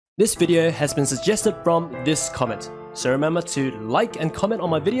This video has been suggested from this comment, so remember to like and comment on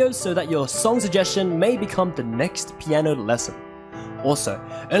my videos so that your song suggestion may become the next piano lesson. Also,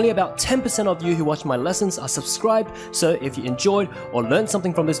 only about 10% of you who watch my lessons are subscribed, so if you enjoyed or learned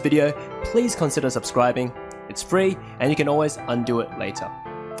something from this video, please consider subscribing. It's free and you can always undo it later.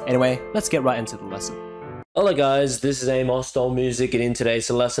 Anyway, let's get right into the lesson. Hello guys, this is Amosdoll Music, and in today's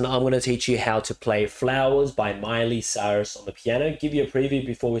lesson I'm going to teach you how to play Flowers by Miley Cyrus on the piano. Give you a preview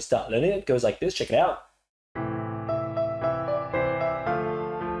before we start learning it. It goes like this, check it out.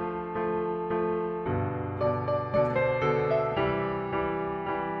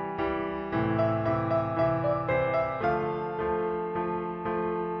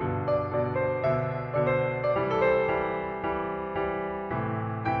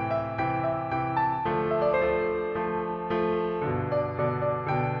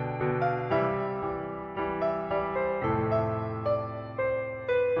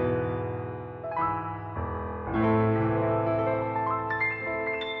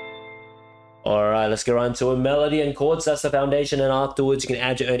 Alright, let's get right into a melody and chords. That's the foundation, and afterwards you can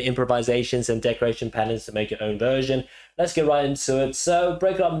add your own improvisations and decoration patterns to make your own version. Let's get right into it. So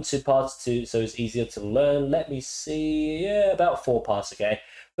break it up into parts so it's easier to learn. Let me see, about 4 parts, okay?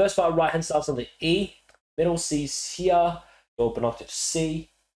 First part, right hand starts on the E, middle C's here, go up an octave C,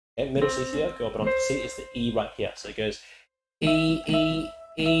 okay, middle C's here, go up an octave C, it's the E right here. So it goes E, E,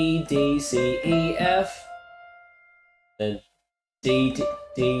 E, D, C, E, F, then D, D,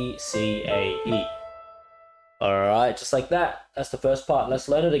 D, C, A, E. Alright, just like that. That's the first part. Let's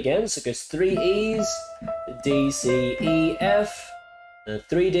learn it again. So it goes 3 E's, D, C, E, F, and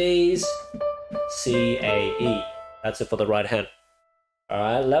 3 D's, C, A, E. That's it for the right hand.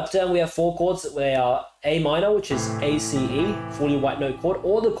 Alright, left hand we have 4 chords. They are A minor, which is A, C, E, fully white note chord.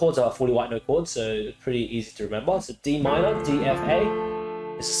 All the chords are fully white note chords, so it's pretty easy to remember. So D minor, D, F, A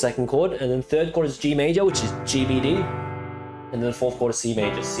is the second chord, and then third chord is G major, which is G, B, D. And then the fourth chord is C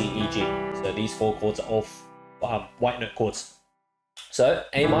major, C, E, G. So these 4 chords are all white note chords. So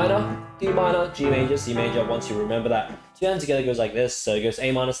A minor, D minor, G major, C major. Once you remember that, 2 hands together goes like this. So it goes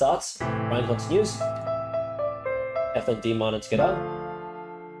A minor starts, Ryan continues, F and D minor together,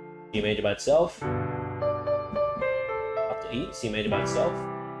 G major by itself, up to E, C major by itself.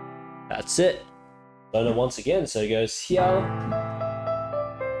 That's it. Learn it once again. So it goes here,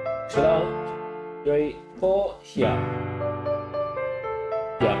 2, 3, 4, here.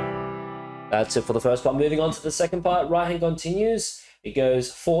 Yeah, that's it for the first part. Moving on to the second part, right hand continues. It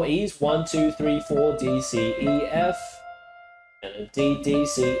goes 4 E's, 1, 2, 3, 4, D, C, E, F, and then D, D,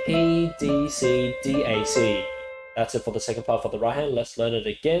 C, E, D, C, D, A, C. That's it for the second part for the right hand. Let's learn it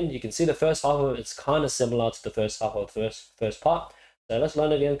again. You can see the first half of it, it's kind of similar to the first half of the first part. So let's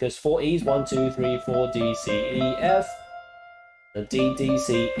learn it again. It goes 4 E's, 1, 2, 3, 4, D, C, E, F, and D, D,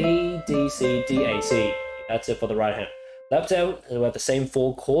 C, E, D, C, D, A, C. That's it for the right hand. Left hand, and we have the same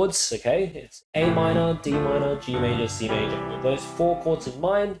 4 chords, okay? It's A minor, D minor, G major, C major. With those 4 chords in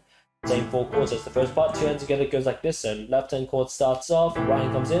mind, same 4 chords as the first part, 2 hands together goes like this, and left hand chord starts off, right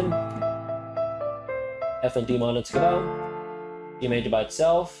hand comes in, F and D minor together, G major by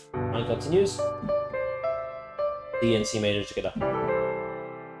itself, right hand continues, D and C major together.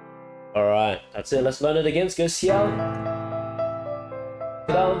 Alright, that's it, let's learn it again. Let's go here,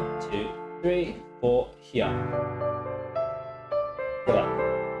 down, 2, 3, 4, here.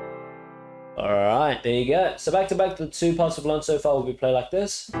 Alright, there you go. So back to back, the 2 parts we've learned so far will be played like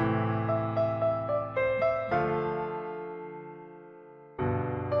this.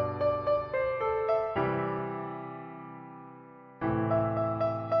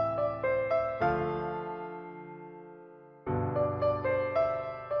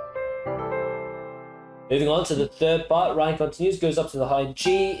 Moving on to the third part, Ryan continues, goes up to the high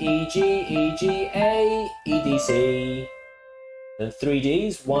G, E, G, E, G, A, E, D, C. Then 3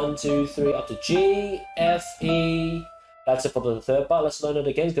 D's, 1, 2, 3, up to G, F, E. That's it for the third part. Let's learn it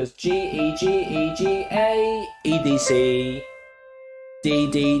again. It goes G, E, G, E, G, A, E, D, C,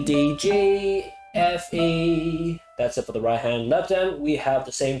 D, D, D, G, F, E. That's it for the right hand. Left hand, we have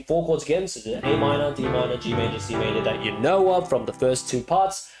the same 4 chords again. So the A minor, D minor, G major, C major that you know of from the first 2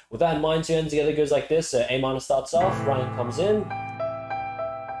 parts. With that in mind, 2 hands together goes like this. So A minor starts off, Ryan comes in.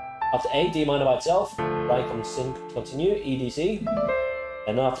 After A, D minor by itself, Ryan comes in, continue, E, D, C.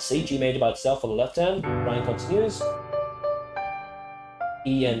 And then after C, G major by itself for the left hand, Ryan continues,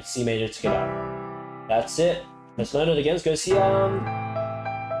 E and C major together. That's it. Let's learn it again. Let's go here,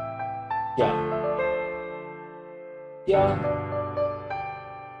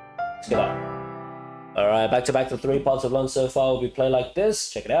 together. Alright, back to back, the 3 parts I've learned so far will be played like this.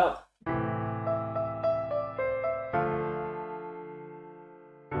 Check it out.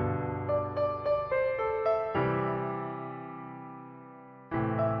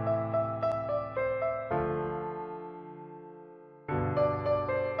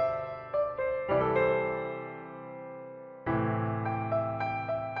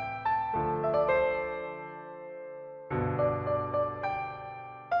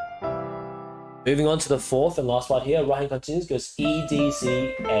 Moving on to the fourth and last part here, right hand continues, goes E, D,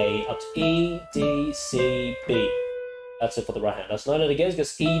 C, A, up to E, D, C, B. That's it for the right hand. Let's learn it again. It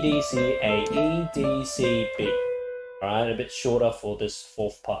goes E, D, C, A, E, D, C, B. Alright, a bit shorter for this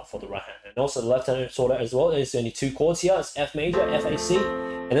fourth part for the right hand. And also the left hand is shorter as well. There's only 2 chords here. It's F major, F, A, C.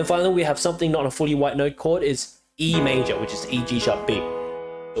 And then finally we have something not a fully white note chord. It's E major, which is E, G sharp, B.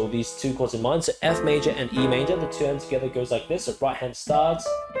 So these 2 chords in mind. So F major and E major. The 2 hands together goes like this. So right hand starts,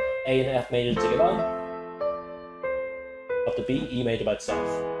 A and F major together. Up to B, E major by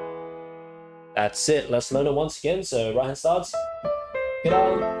itself. That's it. Let's learn it once again. So right hand starts. Get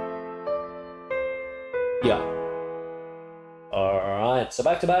on. Yeah. Alright, so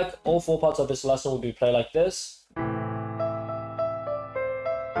back to back, all 4 parts of this lesson will be played like this.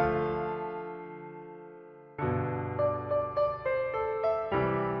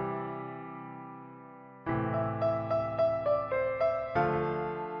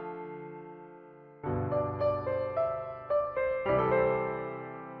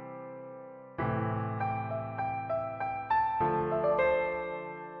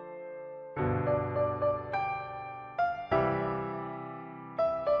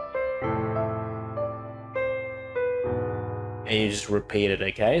 And you just repeat it,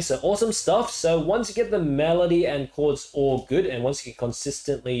 okay? So awesome stuff. So once you get the melody and chords all good, and once you can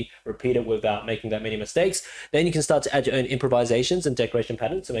consistently repeat it without making that many mistakes, then you can start to add your own improvisations and decoration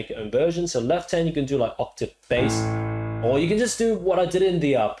patterns to make your own version. So left hand, you can do like octave bass, or you can just do what I did in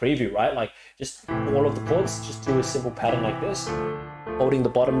the preview, right? Like just all of the chords, just do a simple pattern like this, holding the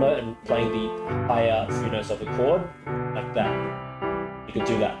bottom note and playing the higher 3 notes of the chord, like that. You can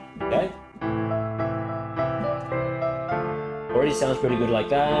do that, okay? Already sounds pretty good like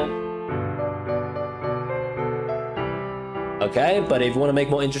that. Okay, but if you want to make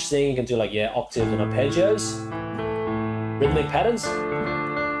more interesting, you can do like, yeah, octaves and arpeggios. Rhythmic patterns.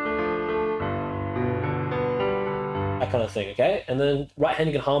 That kind of thing, okay? And then right hand,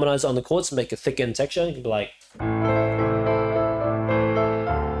 you can harmonize on the chords to make it thicker in texture. You can be like...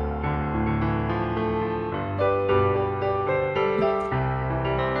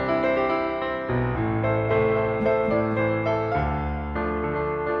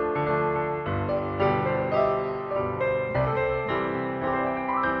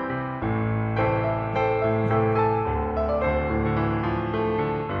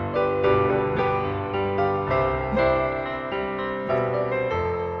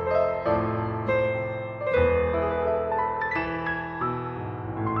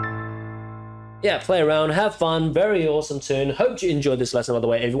 Yeah, play around, have fun, very awesome tune. Hope you enjoyed this lesson, by the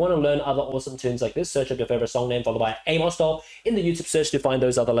way. If you want to learn other awesome tunes like this, search up your favorite song name followed by Amosdoll in the YouTube search to find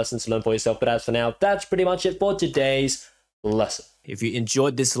those other lessons to learn for yourself. But as for now, that's pretty much it for today's lesson. If you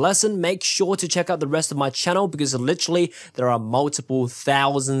enjoyed this lesson, make sure to check out the rest of my channel because literally there are multiple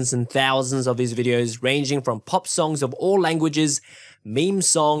thousands and thousands of these videos ranging from pop songs of all languages, meme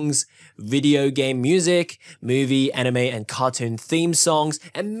songs, video game music, movie, anime, and cartoon theme songs,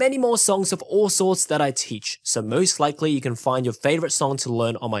 and many more songs of all sorts that I teach. So most likely you can find your favorite song to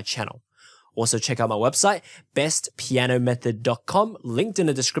learn on my channel. Also check out my website, bestpianomethod.com, linked in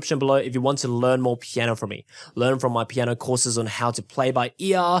the description below if you want to learn more piano from me. Learn from my piano courses on how to play by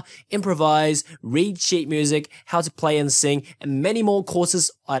ear, improvise, read sheet music, how to play and sing, and many more courses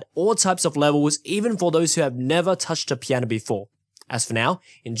at all types of levels, even for those who have never touched a piano before. As for now,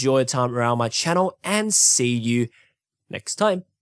 enjoy your time around my channel and see you next time.